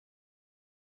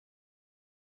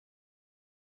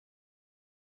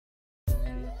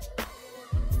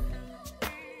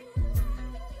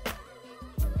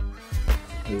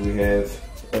we have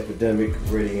Epidemic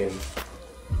ready in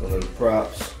one of the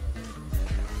props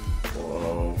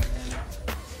for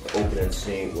the opening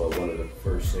scene, well, one of the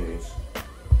first scenes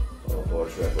of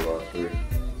HaDoCk Lot 3. A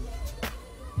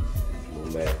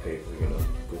little math paper, you know,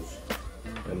 because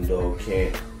M-dogg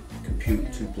can't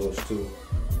compute 2 + 2.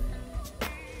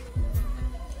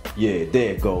 Yeah,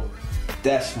 there you go.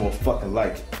 That's more fucking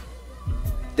like it.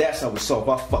 That's how we solve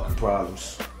our fucking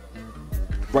problems.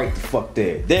 Right the fuck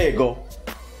there. There you go.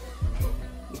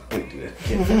 Let me do that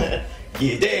again.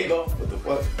 Yeah, there you go. What the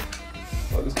fuck?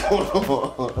 What is going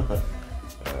on?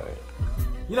 Alright.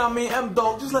 You know what I mean?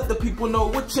 M-dogg, just let the people know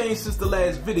what changed since the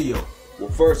last video. Well,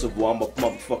 first of all, I'm a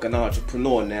motherfucking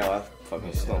entrepreneur now. I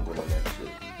fucking stumbled on that shit.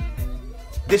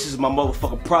 This is my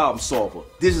motherfucking problem solver.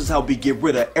 This is how we get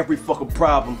rid of every fucking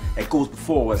problem that goes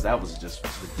before us. That was just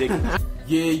ridiculous.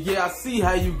 Yeah, I see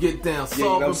how you get down, solving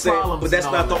you know what I'm saying? problems. But that's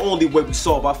not the only way we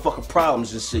solve our fucking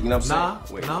problems and shit, you know what I'm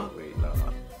saying? Nah. Wait, nah.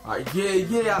 Alright,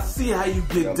 yeah, I see how you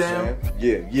get You know what down. I'm saying?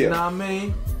 Yeah. You know what I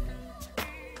mean?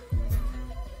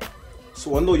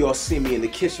 So I know y'all see me in the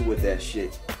kitchen with that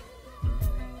shit.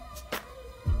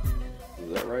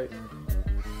 Is that right?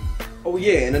 Oh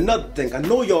yeah, and another thing, I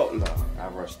know y'all. Nah, I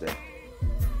rushed that.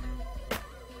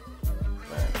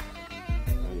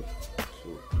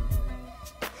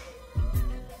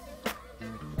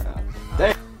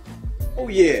 Damn. Oh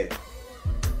yeah.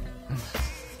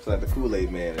 It's like the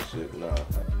Kool-Aid man and shit. Nah.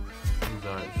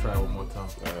 Alright, try one more time.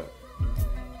 Alright.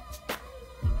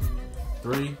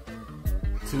 3,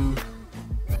 2.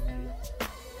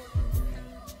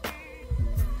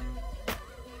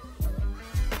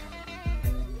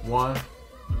 One.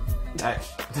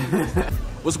 Action.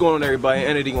 What's going on, everybody?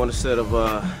 Anything on the set of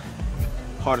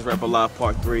HaDoCk Live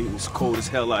Part 3. It's cold as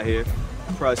hell out here.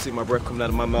 You probably see my breath coming out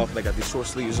of my mouth. I got these short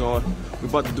sleeves on. We're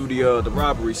about to do the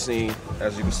robbery scene.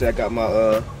 As you can see, I got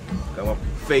my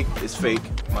fake. It's fake.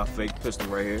 My fake pistol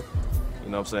right here. You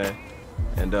know what I'm saying?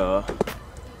 And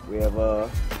we have a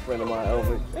friend of mine,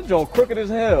 Elvin. That joint crooked as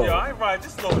hell. Yo, I ain't ride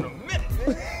this slow in a minute,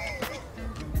 man.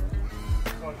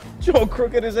 Joint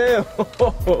crooked as hell.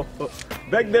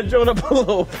 Back that joint up a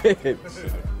little bit.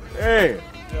 Hey.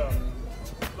 Yeah.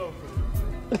 Slow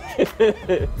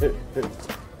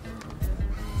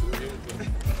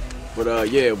for But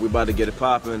yeah, we about to get it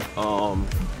popping.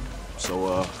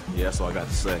 So yeah, that's all I got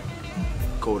to say.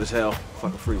 Cold as hell,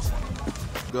 fucking freezing.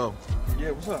 Go. Yeah,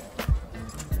 what's up?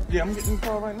 Yeah, I'm getting in the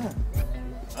car right now.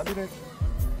 I'll do that.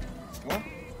 What?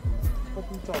 What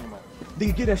are you talking about?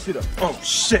 Nigga, get that shit up. Oh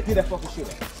shit! Get that fucking shit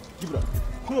up. Give it up.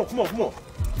 Come on.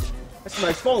 That's a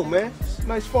nice phone, man. It's a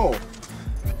nice phone.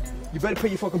 You better pay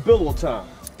your fucking bill on time.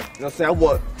 You know what I'm saying? I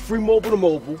want free mobile to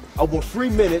mobile. I want free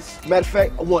minutes. Matter of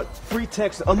fact, I want free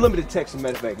text, unlimited text,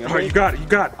 matter of fact. You know Alright, you got it.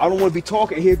 I don't want to be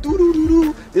talking here.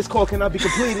 Doo-doo-doo-doo. This call cannot be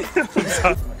completed.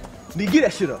 Nigga, get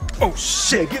that shit up. Oh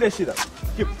shit! Yeah, get that shit up.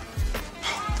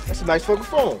 That's a nice fucking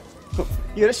phone.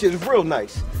 Yeah, that shit is real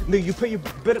nice. Nigga, you pay your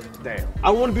better. Damn.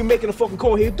 I don't want to be making a fucking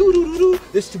call here. Doo-doo-doo-doo.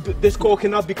 This call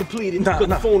cannot be completed because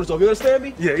the phone is off. You understand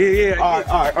me? Yeah.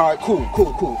 Alright, cool.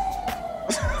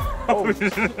 Oh.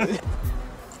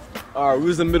 Alright, we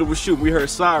was in the middle of a shoot. We heard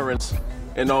sirens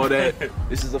and all that.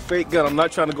 This is a fake gun. I'm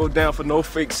not trying to go down for no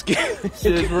fake skin.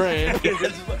 Shit ran.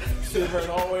 Shit ran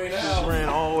all the way down. Shit ran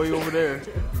all the way over there.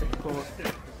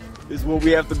 This is what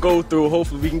we have to go through.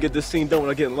 Hopefully we can get this scene done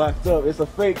without getting locked up. It's a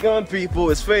fake gun, people.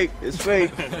 It's fake. It's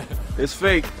fake. It's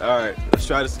fake. Alright, let's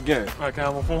try this again. Alright, can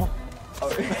I have my phone? I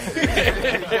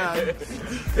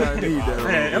need that.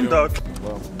 Man, M-dogg.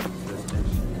 Well,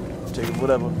 take it,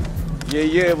 whatever.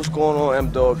 Yeah, what's going on?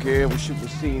 M-dogg here. We're shooting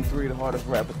scene 3, the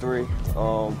HaDoCk 3.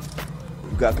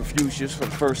 We got Confucius for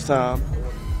the first time.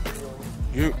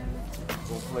 You.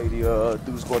 Gonna play the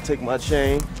dude's gonna take my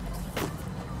chain.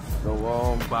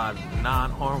 So By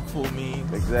non-harmful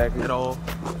means. Exactly. At all.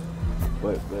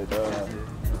 But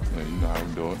Yeah, you know how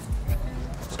we do it.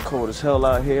 it's cold as hell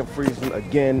out here. I'm freezing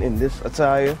again in this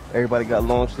attire. Everybody got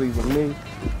long sleeves with me.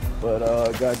 But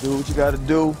gotta do what you gotta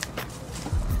do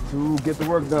to get the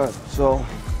work done. So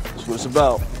that's what it's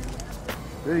about.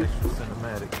 Peace.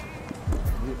 Cinematic.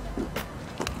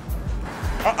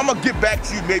 I'm gonna get back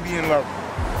to you maybe in like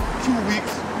 2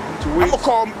 weeks. 2 weeks. I'm gonna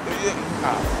call him.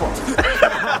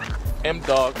 Fuck.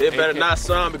 M-dogg. They better not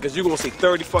sign because you're gonna see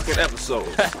 30 fucking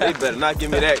episodes. They better not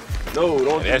give me that. No,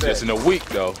 don't do That's that. just in a week,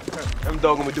 though.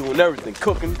 M-dogg gonna be doing everything.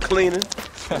 Cooking, cleaning,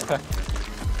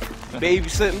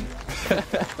 babysitting.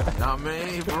 Nah,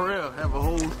 man, for real. Have a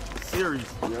whole series.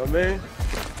 You know what I mean?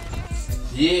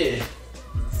 Yeah.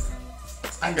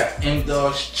 I got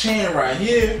M-dogg's chain right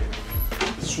here.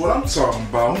 That's what I'm talking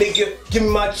about. Nigga, give me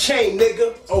my chain,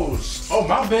 nigga. Oh,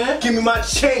 my bad. Give me my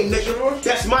chain, nigga.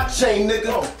 That's my chain,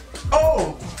 nigga.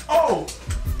 Oh,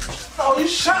 you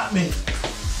shot me.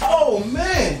 Oh,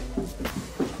 man.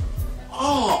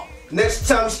 Oh. Next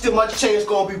time you steal my chain, it's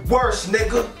gonna be worse,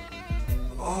 nigga.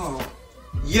 Oh.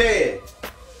 Yeah.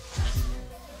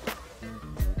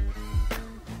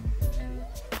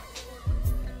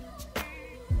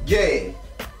 Yeah.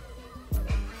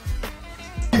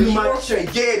 Give me my chain.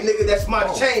 Yeah, nigga, that's my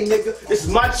chain, nigga. This is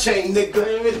my chain,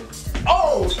 nigga.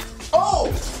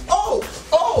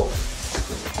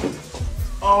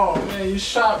 Oh, man, you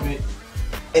shot me.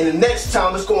 And the next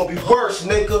time it's gonna be worse,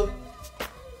 nigga.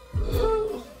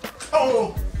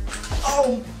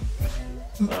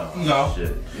 No.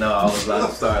 Shit. No, I was about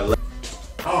to start.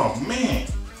 Oh, man.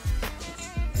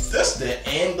 That's the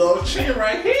M-dogg chin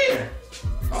right here.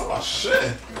 Oh,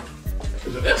 shit.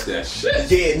 That's that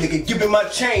shit. Yeah, nigga, give me my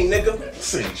chain, nigga.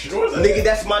 This ain't yours. Nigga,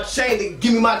 that's my chain, nigga.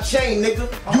 Give me my chain, nigga.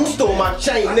 You stole my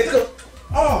chain, nigga.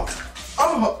 Oh,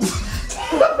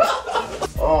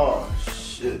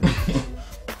 shit.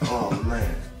 Oh,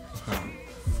 man.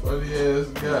 funny ass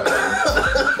guy.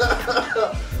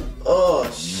 Oh,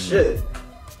 shit.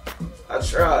 I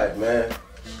tried, man.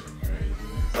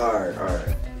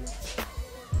 Alright.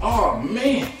 Oh,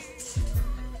 man.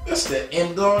 That's the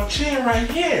M-dogg chin right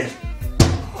here.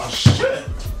 Oh, shit.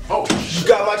 Oh, shit. You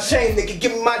got my chain, nigga.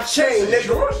 Give me my chain, nigga.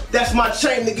 Yours? That's my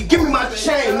chain, nigga. Give me my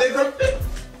chain, nigga.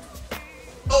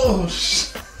 Oh,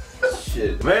 shit.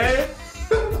 Shit, man.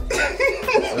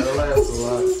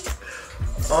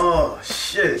 Oh,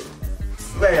 shit.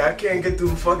 Man, I can't get through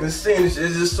the fucking scene. It's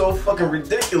just so fucking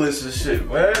ridiculous and shit,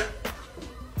 man.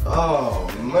 Oh,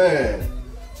 man.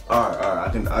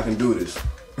 Alright, I can do this.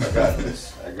 I got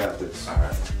this.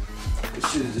 Alright.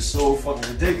 This shit is just so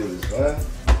fucking ridiculous, man.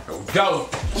 Go.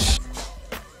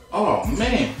 Oh,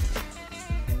 man.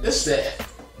 This that.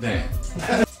 Damn.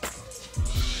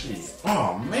 Shit.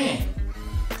 Oh, man.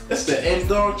 That's the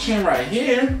M-dogg chin right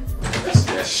here. That's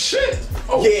that shit.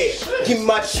 Oh, yeah, shit. give me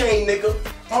my chain, nigga.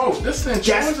 Oh, this thing.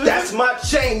 That's my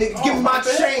chain, nigga. Give me my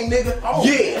chain, nigga. Oh,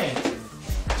 yeah. Man.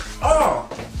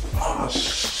 Oh,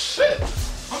 shit.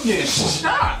 I'm getting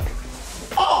shot.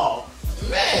 Oh,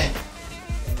 man.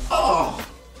 Oh.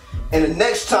 And the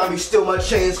next time you steal my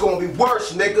chain, it's gonna be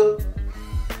worse, nigga.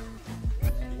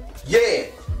 Yeah.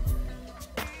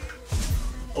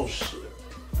 Oh, shit.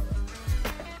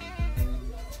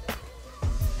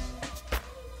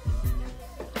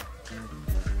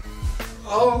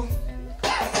 Oh.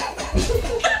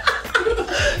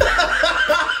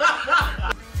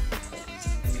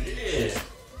 Yeah.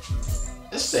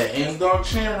 It's that M-dogg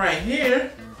chin right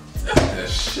here. That's that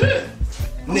shit.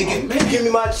 Nigga, give me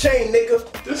my chain, nigga.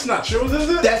 This not yours, is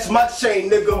it? That's my chain,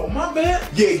 nigga. Oh, my bad.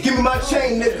 Yeah, give me my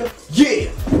chain, nigga. Yeah.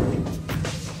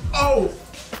 Oh,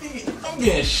 I'm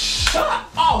getting shot.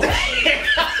 Oh,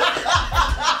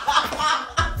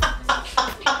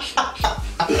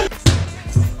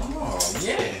 oh,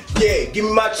 yeah. Yeah, give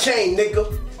me my chain,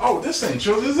 nigga. Oh, this ain't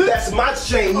yours, is it? That's my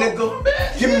chain, nigga. Oh,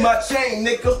 man. Give me my chain,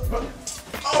 nigga.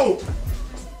 Oh,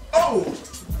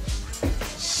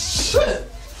 shit.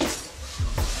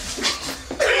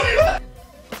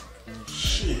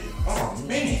 Shit, oh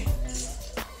man.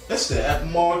 That's the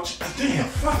ecomog. Damn,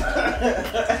 fuck.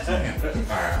 Damn.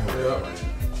 Alright,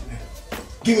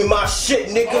 Give me my shit,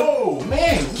 nigga. oh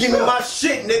man. Give me my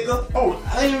shit, nigga. Oh,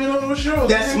 I didn't even know it was yours.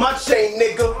 That's my chain,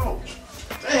 nigga. Ouch.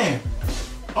 Damn.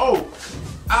 Oh,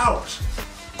 ouch.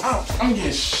 Ouch. I'm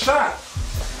getting shot.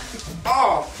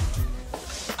 Oh.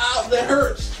 Ow, that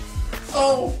hurts.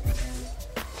 Oh.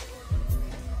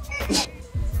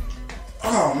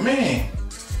 Oh man.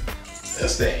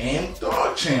 That's the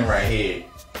M-dogg chin right here.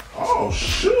 Oh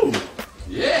shoot.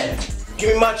 Yeah.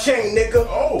 Give me my chain, nigga.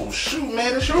 Oh shoot,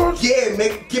 man, it's yours? Yeah,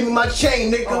 nigga. Give me my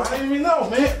chain, nigga. Oh, I didn't even know,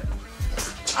 man.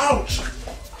 Ouch.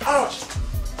 Ouch.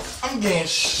 I'm getting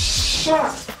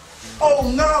shot.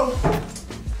 Oh no.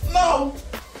 No.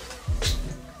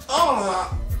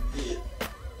 Oh. Yeah.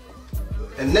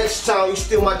 And next time you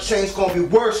steal my chain, it's gonna be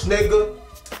worse, nigga.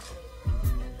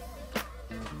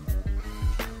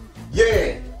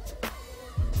 Yeah.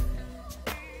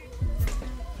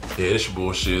 Yeah, this your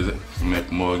bullshit, is it? I'm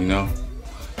ecomog, you know?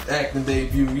 Acting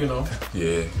debut, you know.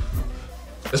 Yeah.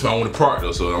 That's my only part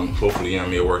though, so hopefully, you know what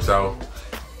I mean, it works out.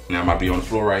 Now I might be on the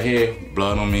floor right here,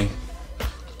 blood on me.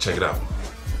 Check it out.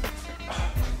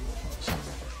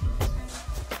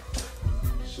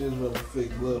 Shit's rubbing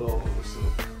fake blood all over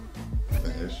herself.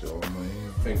 That's your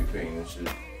man. Finger painting and shit.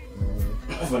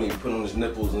 Funny, you put on his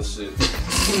nipples and shit.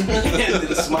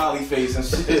 Did a smiley face and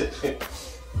shit.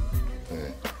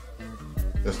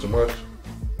 That's too much?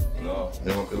 No.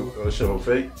 It'll show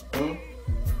fake? Hmm?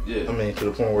 Yeah. I mean, to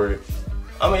the point where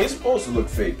it's supposed to look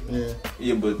fake. Yeah.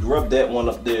 Yeah, but rub that one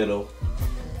up there though.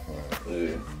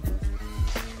 Yeah.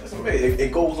 That's amazing.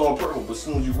 It goes on purple, but as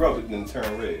soon as you rub it, then it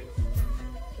turn red.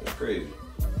 That's crazy.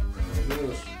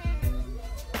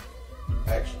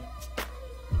 Action.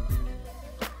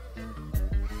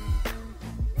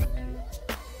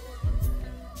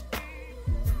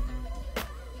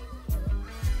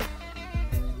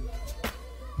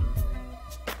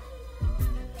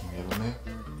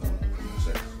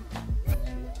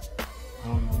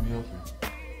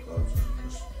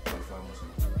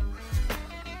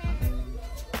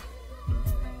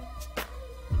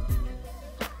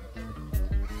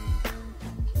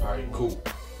 Alright, cool.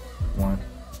 one.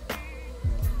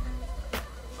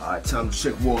 Alright, time to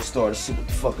check World Star to see what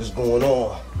the fuck is going on. You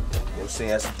know what I'm saying?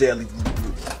 That's daily. Let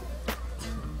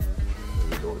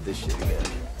me go with this shit again.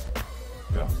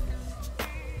 Yeah.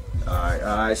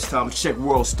 Alright, it's time to check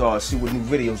World Star, see what new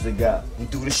videos they got. We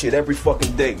do this shit every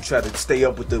fucking day. We try to stay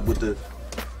up with the God,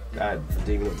 I didn't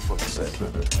even know what the fuck to say.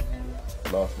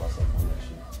 Lost myself on that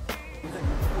shit.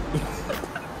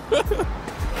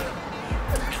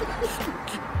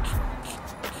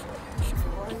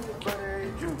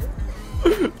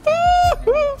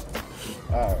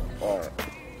 Alright.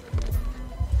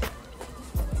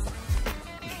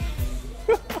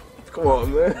 Come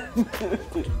on, man.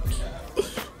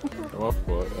 My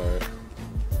fault, alright.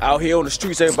 Out here on the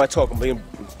streets, everybody talking about him.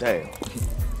 Damn.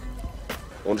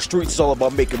 On the streets, it's all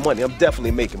about making money. I'm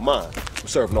definitely making mine. I'm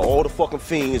serving all the fucking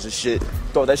fiends and shit.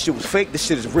 Thought that shit was fake. This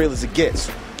shit is real as it gets.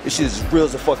 This shit is as real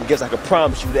as it fucking gets. I can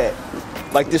promise you that.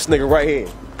 Like this nigga right here.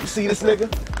 You see this nigga?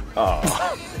 Oh.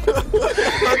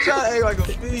 I'm trying to act like a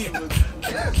fiend,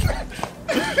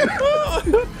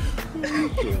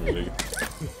 but...